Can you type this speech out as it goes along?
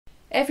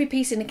Every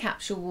piece in a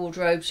capsule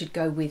wardrobe should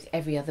go with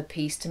every other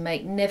piece to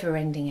make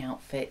never-ending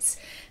outfits.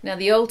 Now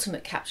the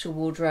ultimate capsule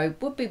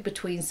wardrobe would be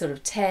between sort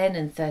of 10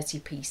 and 30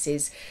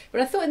 pieces,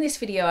 but I thought in this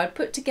video I'd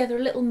put together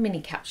a little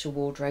mini capsule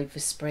wardrobe for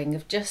spring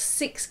of just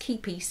 6 key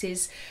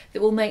pieces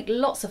that will make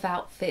lots of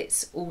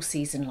outfits all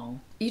season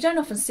long. You don't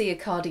often see a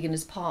cardigan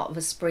as part of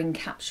a spring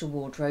capsule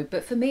wardrobe,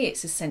 but for me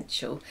it's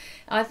essential.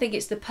 I think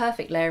it's the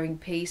perfect layering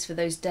piece for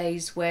those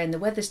days when the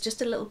weather's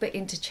just a little bit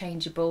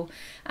interchangeable,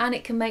 and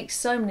it can make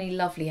so many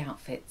lovely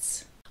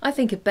outfits. I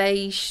think a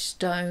beige,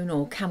 stone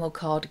or camel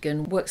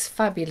cardigan works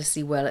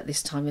fabulously well at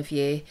this time of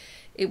year.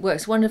 It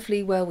works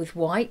wonderfully well with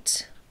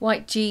white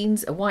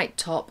jeans, a white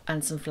top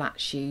and some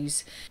flat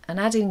shoes, and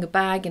adding a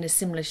bag in a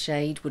similar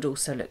shade would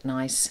also look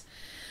nice.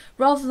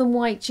 Rather than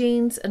white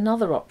jeans,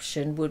 another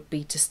option would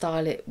be to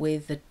style it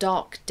with a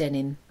dark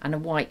denim and a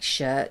white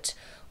shirt,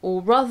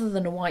 or rather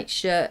than a white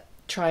shirt,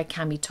 try a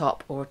cami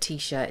top or a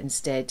t-shirt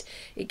instead.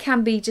 It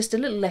can be just a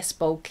little less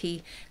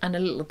bulky and a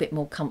little bit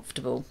more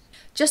comfortable.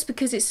 Just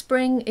because it's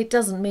spring, it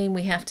doesn't mean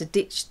we have to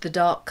ditch the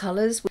dark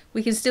colours.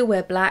 We can still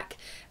wear black,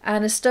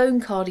 and a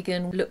stone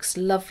cardigan looks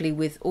lovely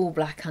with all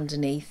black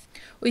underneath.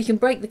 Or you can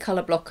break the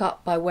colour block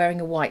up by wearing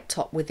a white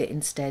top with it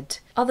instead.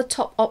 Other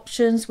top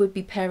options would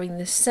be pairing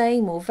the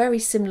same or very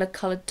similar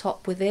coloured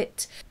top with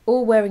it,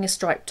 or wearing a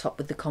striped top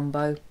with the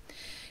combo.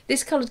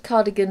 This coloured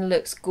cardigan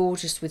looks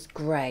gorgeous with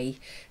grey,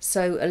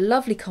 so a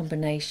lovely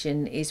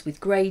combination is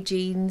with grey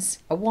jeans,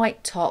 a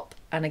white top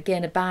and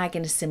again a bag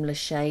in a similar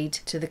shade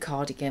to the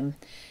cardigan.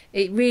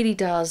 It really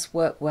does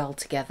work well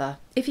together.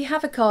 If you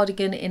have a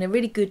cardigan in a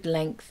really good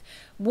length,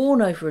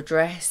 worn over a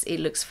dress, it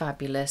looks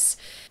fabulous.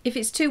 If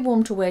it's too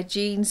warm to wear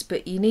jeans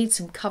but you need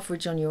some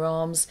coverage on your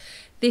arms,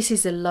 this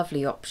is a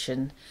lovely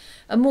option.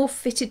 A more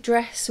fitted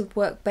dress would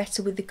work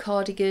better with the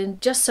cardigan,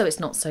 just so it's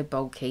not so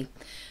bulky.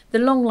 The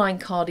long line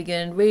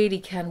cardigan really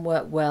can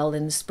work well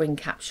in the spring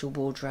capsule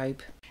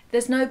wardrobe.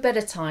 There's no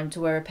better time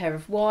to wear a pair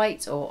of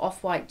white or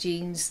off-white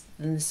jeans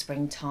than the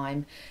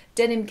springtime.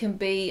 Denim can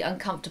be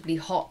uncomfortably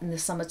hot in the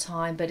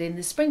summertime, but in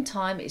the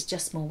springtime it's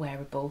just more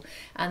wearable,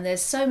 and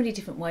there's so many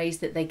different ways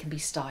that they can be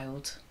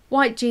styled.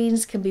 White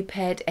jeans can be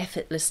paired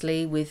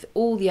effortlessly with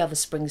all the other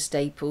spring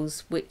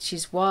staples, which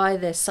is why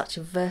they're such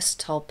a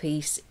versatile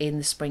piece in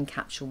the spring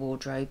capsule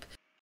wardrobe.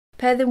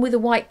 Pair them with a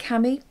white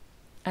cami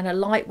and a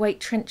lightweight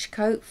trench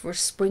coat for a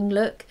spring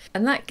look,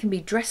 and that can be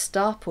dressed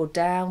up or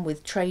down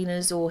with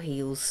trainers or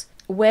heels.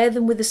 Wear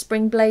them with a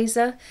spring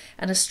blazer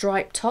and a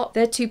striped top.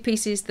 They're 2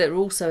 pieces that are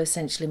also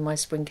essential in my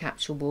spring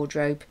capsule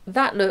wardrobe.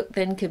 That look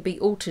then could be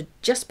altered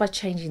just by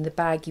changing the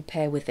bag you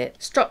pair with it.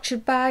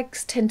 Structured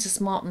bags tend to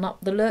smarten up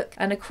the look,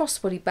 and a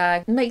crossbody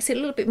bag makes it a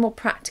little bit more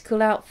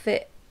practical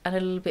outfit and a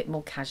little bit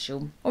more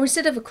casual. Or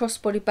instead of a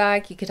crossbody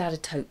bag, you could add a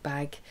tote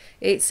bag.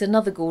 It's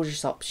another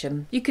gorgeous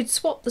option. You could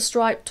swap the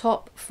striped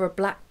top for a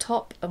black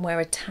top and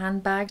wear a tan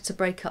bag to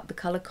break up the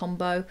colour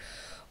combo,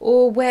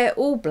 or wear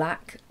all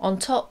black on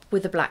top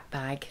with a black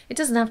bag. It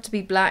doesn't have to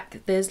be black.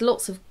 There's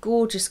lots of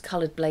gorgeous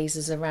coloured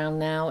blazers around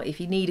now.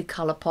 If you need a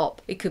colour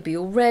pop, it could be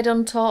all red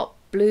on top,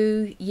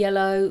 blue,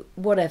 yellow,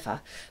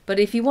 whatever. But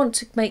if you want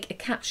to make a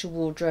capsule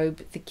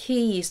wardrobe, the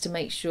key is to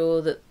make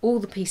sure that all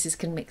the pieces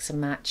can mix and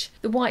match.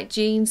 The white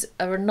jeans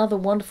are another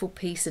wonderful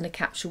piece in a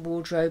capsule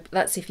wardrobe.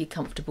 That's if you're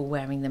comfortable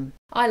wearing them.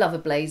 I love a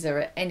blazer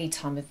at any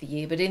time of the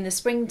year, but in the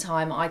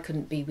springtime I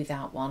couldn't be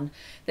without one.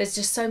 There's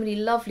just so many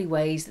lovely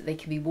ways that they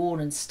can be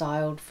worn and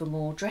styled for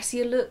more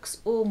dressier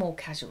looks or more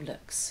casual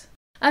looks.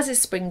 As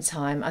it's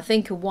springtime, I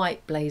think a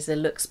white blazer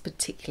looks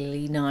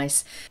particularly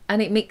nice,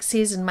 and it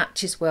mixes and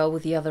matches well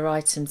with the other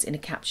items in a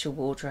capsule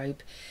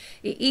wardrobe.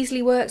 It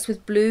easily works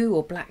with blue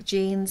or black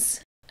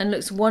jeans and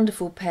looks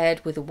wonderful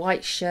paired with a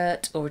white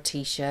shirt or a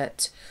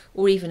t-shirt,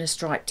 or even a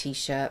striped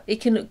t-shirt.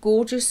 It can look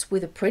gorgeous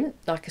with a print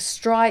like a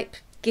stripe,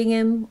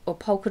 gingham or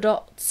polka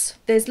dots.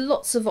 There's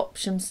lots of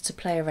options to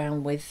play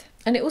around with,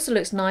 and it also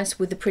looks nice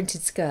with a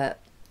printed skirt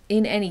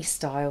in any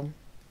style.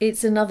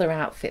 It's another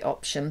outfit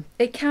option.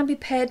 It can be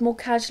paired more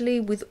casually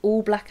with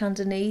all black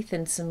underneath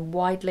and some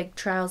wide leg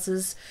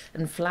trousers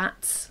and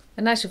flats.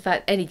 In actual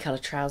fact, any colour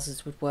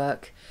trousers would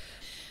work.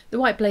 The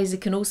white blazer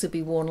can also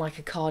be worn like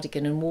a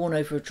cardigan and worn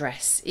over a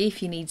dress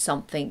if you need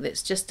something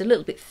that's just a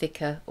little bit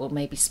thicker or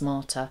maybe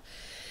smarter.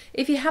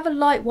 If you have a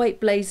lightweight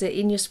blazer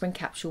in your spring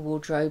capsule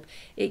wardrobe,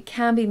 it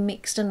can be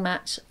mixed and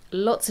matched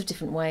lots of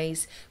different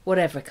ways,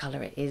 whatever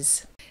colour it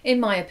is. In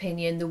my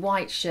opinion, the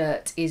white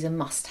shirt is a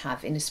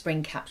must-have in a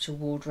spring capsule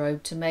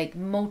wardrobe to make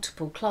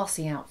multiple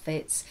classy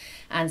outfits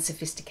and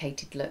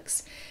sophisticated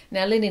looks.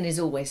 Now, linen is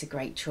always a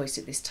great choice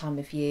at this time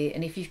of year,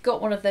 and if you've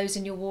got one of those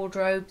in your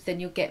wardrobe, then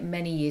you'll get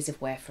many years of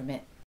wear from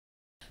it.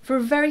 For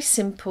a very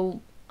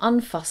simple,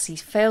 unfussy,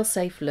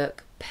 fail-safe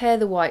look, pair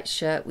the white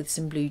shirt with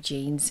some blue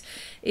jeans.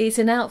 It's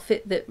an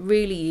outfit that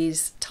really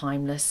is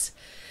timeless.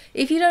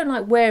 If you don't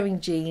like wearing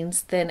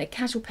jeans, then a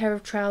casual pair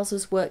of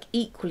trousers work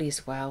equally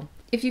as well.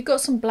 If you've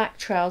got some black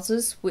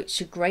trousers,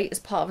 which are great as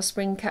part of a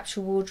spring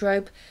capsule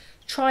wardrobe,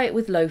 try it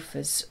with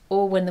loafers,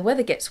 or when the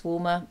weather gets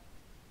warmer,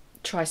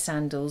 try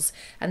sandals,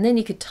 and then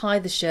you could tie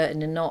the shirt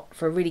in a knot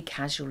for a really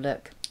casual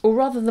look. Or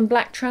rather than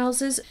black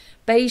trousers,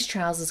 beige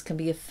trousers can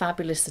be a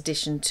fabulous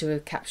addition to a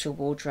capsule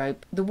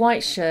wardrobe. The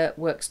white shirt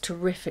works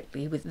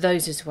terrifically with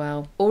those as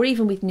well, or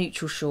even with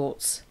neutral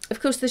shorts. Of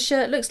course, the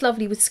shirt looks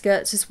lovely with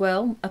skirts as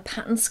well. A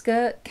pattern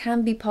skirt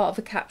can be part of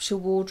a capsule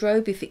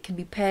wardrobe if it can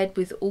be paired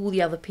with all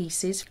the other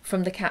pieces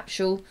from the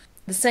capsule.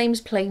 The same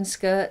as plain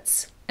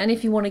skirts, and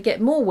if you want to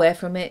get more wear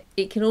from it,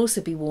 it can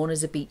also be worn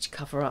as a beach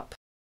cover-up.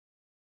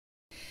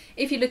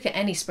 If you look at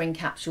any spring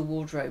capsule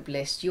wardrobe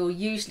list, you'll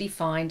usually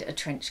find a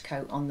trench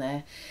coat on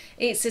there.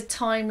 It's a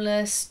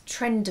timeless,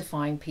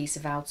 trend-defying piece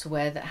of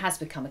outerwear that has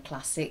become a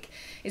classic.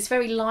 It's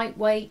very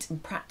lightweight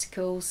and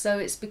practical, so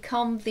it's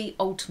become the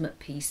ultimate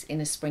piece in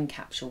a spring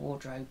capsule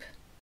wardrobe.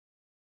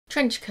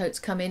 Trench coats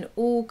come in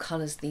all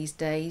colours these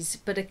days,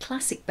 but a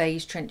classic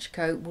beige trench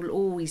coat will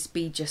always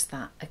be just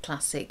that, a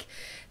classic.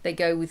 They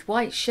go with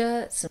white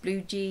shirts and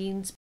blue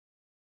jeans,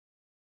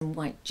 and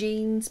white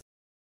jeans,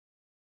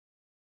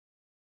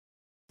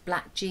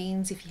 black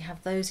jeans if you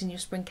have those in your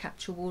spring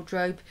capsule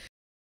wardrobe.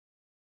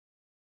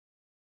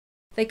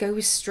 They go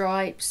with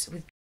stripes,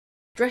 with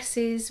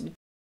dresses, with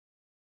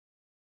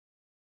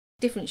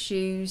different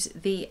shoes.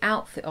 The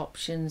outfit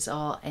options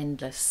are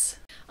endless.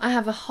 I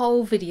have a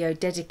whole video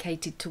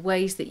dedicated to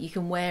ways that you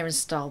can wear and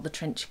style the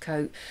trench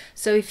coat,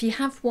 so if you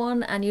have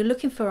one and you're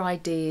looking for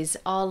ideas,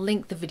 I'll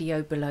link the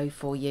video below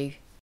for you.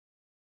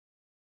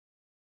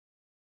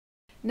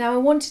 Now, I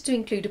wanted to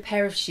include a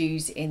pair of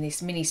shoes in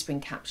this mini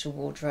spring capsule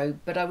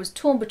wardrobe, but I was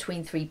torn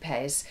between three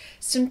pairs: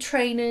 some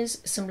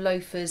trainers, some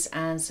loafers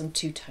and some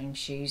two-tone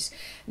shoes.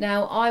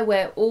 Now, I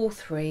wear all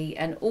three,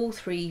 and all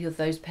three of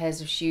those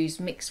pairs of shoes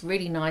mix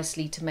really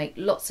nicely to make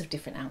lots of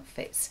different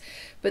outfits,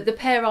 but the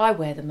pair I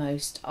wear the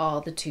most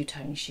are the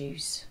two-tone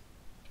shoes.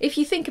 If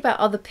you think about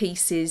other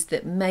pieces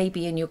that may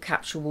be in your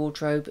capsule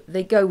wardrobe,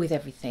 they go with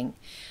everything.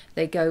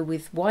 They go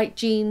with white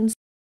jeans,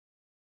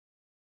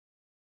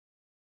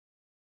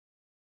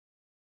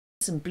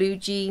 some blue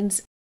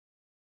jeans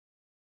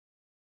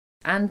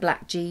and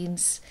black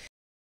jeans.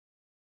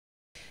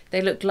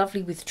 They look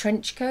lovely with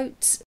trench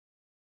coats,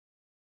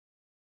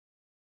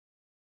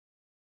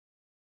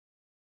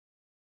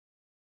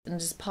 and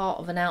as part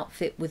of an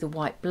outfit with a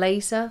white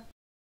blazer,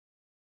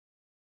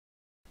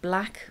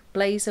 black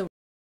blazer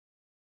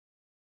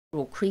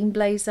or cream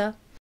blazer.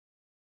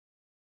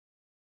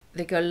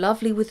 They go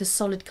lovely with a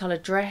solid colour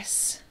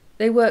dress.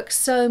 They work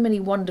so many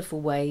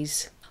wonderful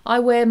ways. I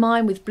wear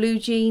mine with blue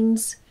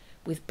jeans,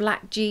 with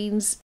black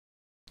jeans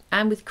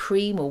and with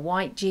cream or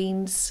white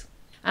jeans,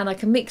 and I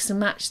can mix and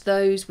match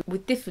those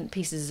with different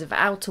pieces of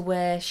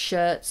outerwear,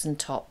 shirts and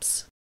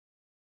tops.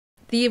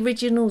 The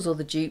originals or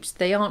the dupes,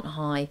 they aren't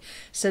high,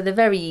 so they're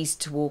very easy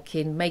to walk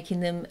in, making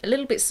them a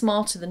little bit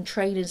smarter than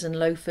trainers and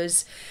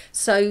loafers,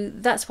 so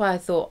that's why I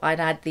thought I'd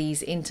add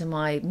these into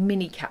my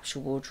mini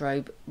capsule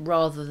wardrobe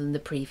rather than the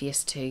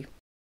previous two.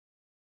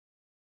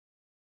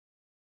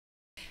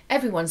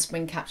 Everyone's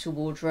spring capsule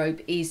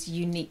wardrobe is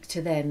unique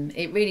to them.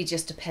 It really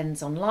just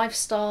depends on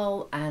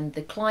lifestyle and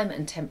the climate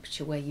and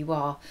temperature where you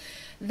are.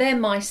 They're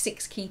my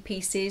 6 key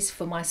pieces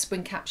for my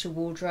spring capsule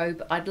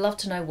wardrobe. I'd love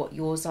to know what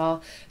yours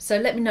are, so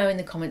let me know in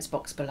the comments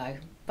box below.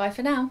 Bye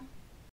for now.